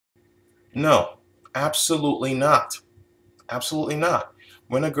No, absolutely not. Absolutely not.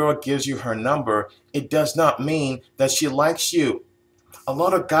 When a girl gives you her number, it does not mean that she likes you. A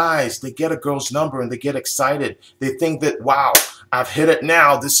lot of guys, they get a girl's number and they get excited. They think that, wow, I've hit it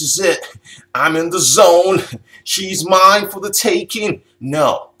now. This is it. I'm in the zone. She's mine for the taking.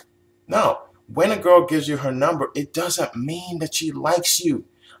 No, no. When a girl gives you her number, it doesn't mean that she likes you.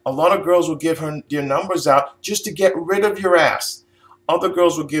 A lot of girls will give her their numbers out just to get rid of your ass. Other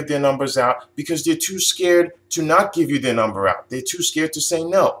girls will give their numbers out because they're too scared to not give you their number out. They're too scared to say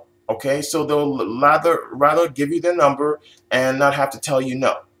no. Okay, so they'll rather give you their number and not have to tell you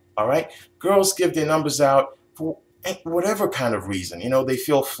no. All right, girls give their numbers out for whatever kind of reason. You know, they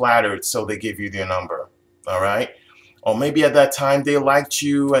feel flattered, so they give you their number. All right, or maybe at that time they liked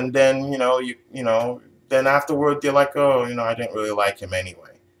you, and then then afterward they're like, oh, I didn't really like him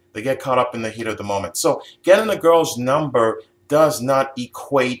anyway. They get caught up in the heat of the moment. So getting a girl's number does not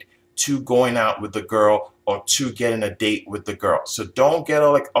equate to going out with the girl or to getting a date with the girl. So don't get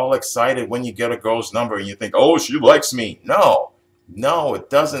all excited when you get a girl's number and you think, oh, she likes me. No, no, it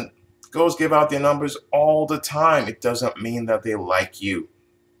doesn't. Girls give out their numbers all the time. It doesn't mean that they like you.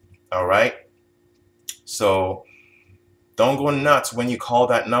 All right? So don't go nuts when you call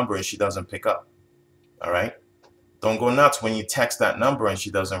that number and she doesn't pick up. All right? Don't go nuts when you text that number and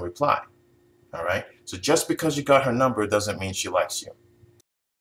she doesn't reply. All right? So just because you got her number doesn't mean she likes you.